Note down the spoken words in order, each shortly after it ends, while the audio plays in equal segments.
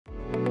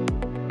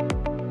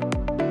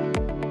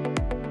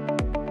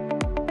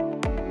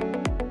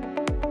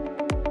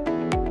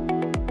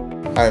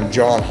I'm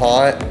John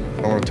Haught.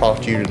 I want to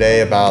talk to you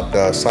today about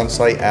the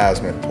Sunsight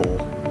Azimuth tool.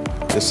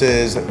 This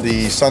is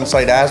the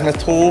Sunsight Azimuth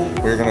tool.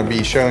 We're going to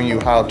be showing you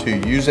how to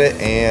use it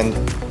and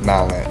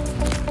mount it.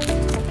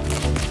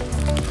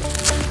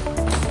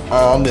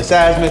 This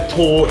azimuth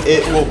tool,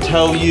 it will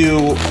tell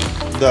you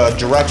the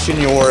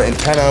direction your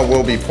antenna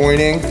will be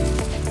pointing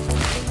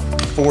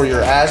for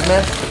your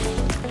azimuth.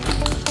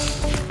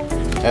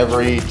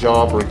 Every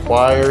job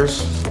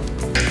requires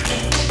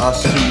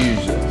us to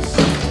use this.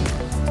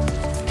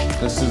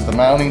 This is the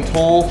mounting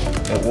tool.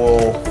 It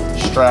will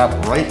strap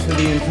right to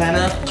the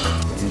antenna.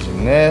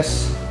 Using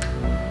this,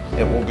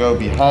 it will go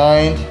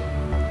behind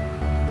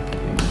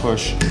and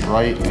push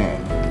right in.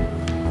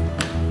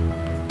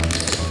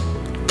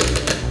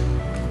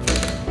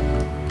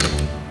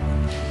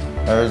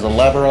 There's a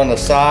lever on the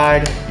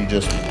side. You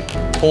just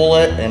pull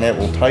it and it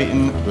will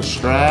tighten the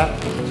strap.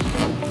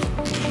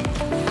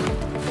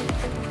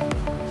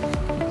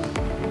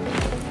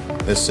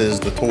 This is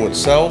the tool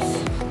itself.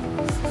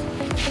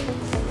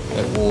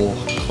 It will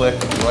click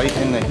right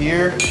into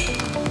here.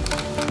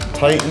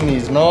 Tighten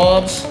these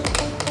knobs.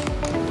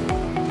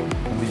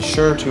 And be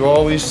sure to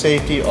always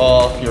safety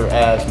off your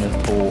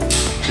azimuth tool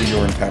to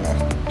your antenna.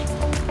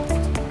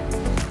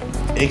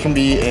 It can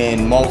be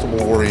in multiple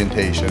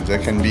orientations.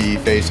 It can be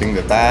facing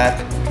the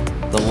back,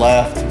 the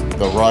left,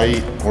 the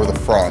right, or the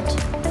front.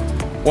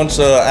 Once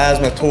the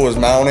azimuth tool is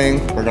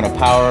mounting, we're going to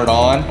power it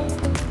on.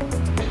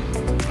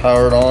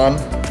 Power it on.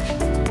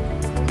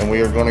 And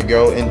we are going to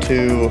go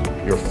into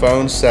your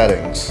phone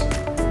settings.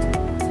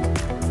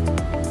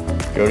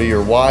 Go to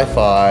your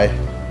Wi-Fi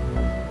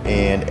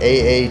and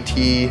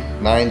AAT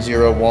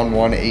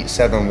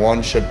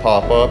 9011871 should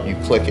pop up. You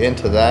click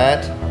into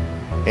that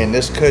and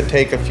this could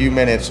take a few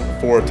minutes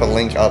for it to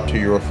link up to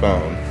your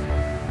phone.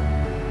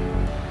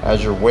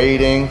 As you're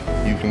waiting,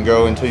 you can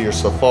go into your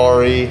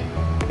Safari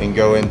and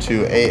go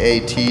into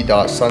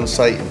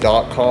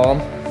aat.sunsight.com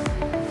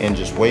and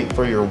just wait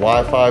for your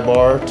Wi-Fi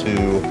bar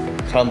to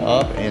come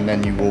up and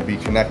then you will be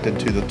connected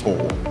to the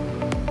tool.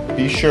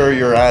 Be sure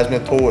your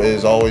azimuth tool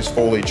is always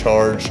fully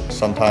charged.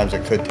 Sometimes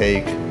it could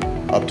take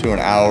up to an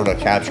hour to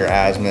capture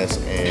azimuths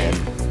and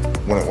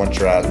when it wants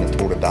your azimuth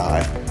tool to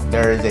die.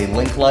 There is a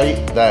link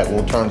light that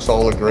will turn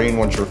solid green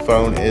once your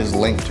phone is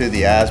linked to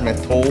the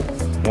azimuth tool.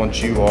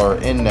 Once you are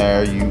in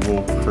there, you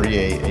will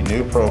create a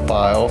new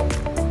profile.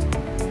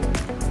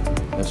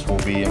 This will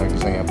be an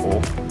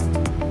example.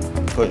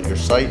 Put your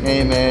site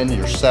name in,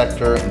 your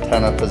sector,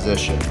 antenna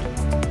position.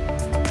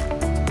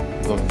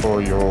 Look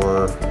for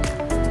your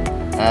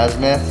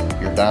azimuth,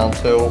 your down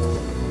tilt,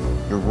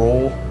 your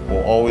roll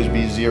will always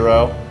be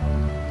 0.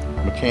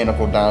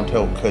 Mechanical down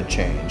tilt could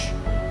change.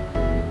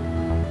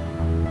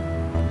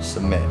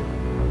 Submit.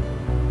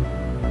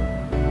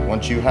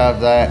 Once you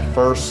have that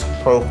first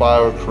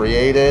profile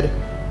created,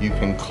 you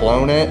can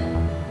clone it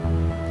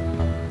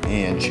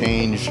and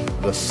change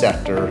the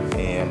sector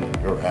and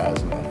your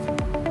azimuth.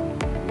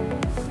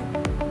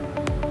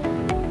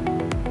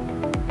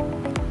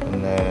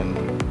 And then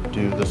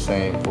do the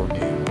same for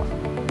gamma.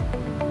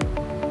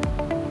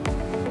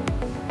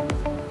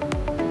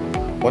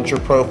 Once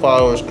your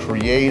profile is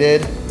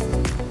created,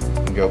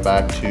 you go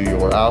back to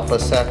your alpha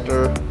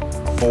sector,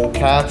 full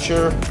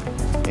capture,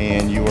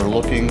 and you are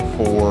looking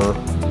for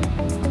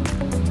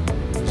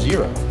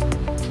 0.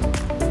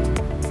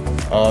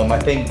 I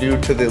think due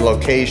to the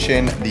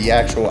location, the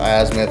actual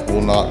azimuth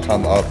will not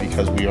come up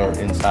because we are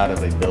inside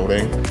of a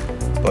building,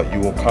 but you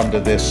will come to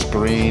this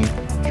screen.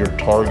 Your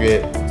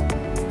target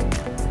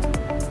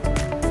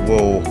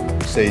will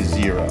say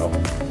 0.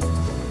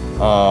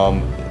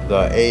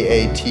 The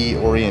AAT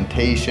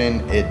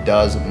orientation, it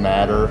does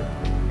matter.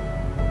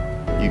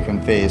 You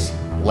can face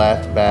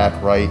left, back,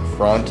 right,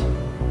 front,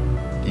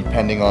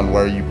 depending on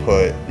where you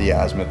put the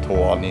azimuth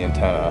tool on the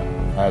antenna.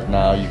 As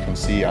now you can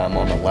see I'm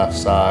on the left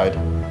side,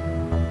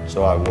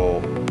 so I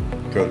will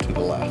go to the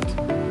left.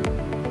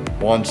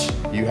 Once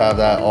you have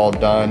that all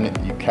done,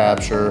 you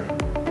capture,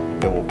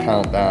 it will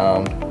count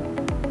down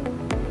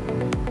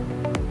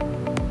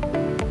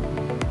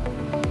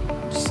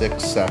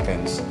 6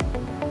 seconds,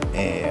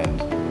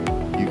 and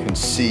you can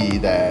see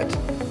that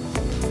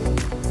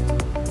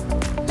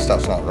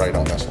stuff's not right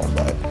on this one,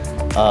 but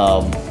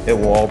it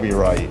will all be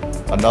right.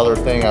 Another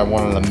thing I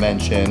wanted to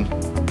mention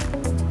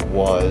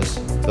was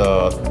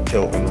the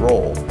tilt and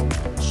roll.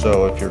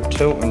 So if your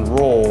tilt and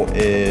roll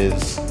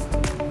is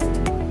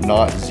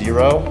not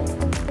 0,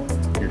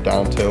 your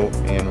down tilt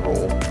and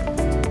roll,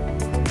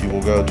 you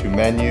will go to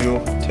menu,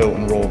 tilt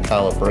and roll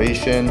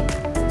calibration,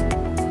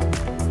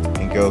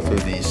 and go through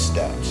these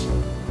steps.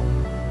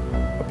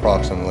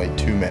 Approximately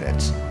 2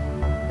 minutes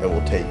it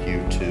will take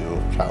you to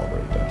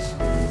calibrate this.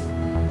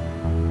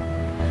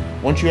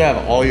 Once you have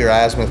all your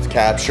azimuth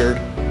captured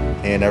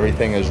and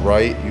everything is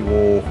right, you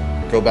will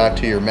go back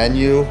to your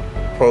menu,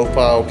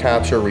 profile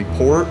capture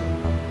report,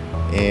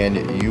 and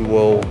you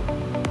will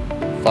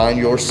find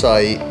your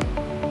site,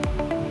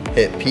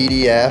 hit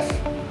PDF,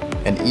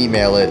 and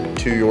email it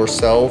to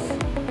yourself,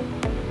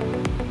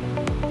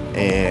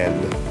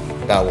 and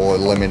that will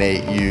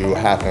eliminate you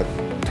having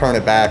to turn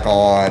it back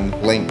on,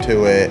 link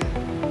to it,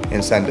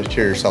 and send it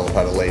to yourself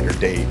at a later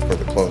date for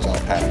the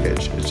closeout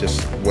package. It's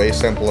just way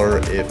simpler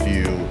if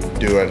you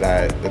do it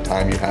at the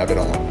time you have it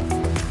on.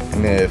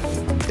 And if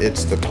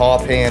it's the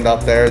top hand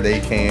up there, they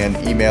can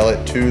email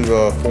it to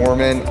the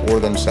foreman or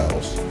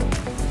themselves.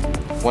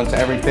 Once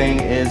everything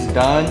is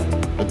done,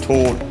 the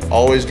tool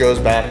always goes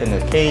back in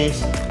the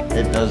case.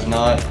 It does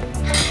not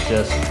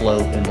just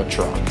float in the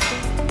truck.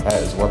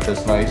 That is what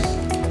this nice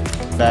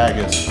bag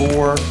is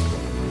for.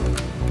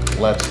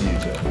 Let's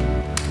use it.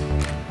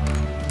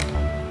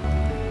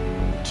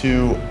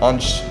 To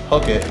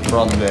unhook it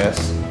from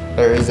this,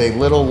 there is a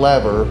little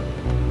lever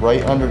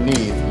right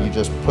underneath. You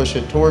just push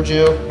it towards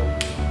you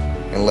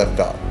and lift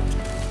up.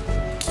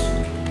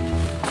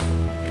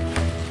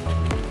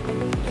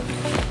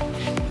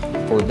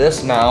 For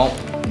this mount,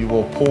 you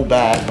will pull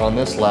back on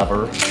this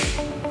lever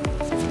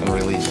and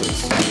release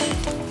this.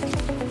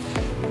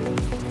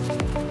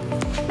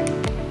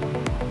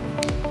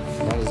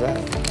 How does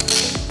that?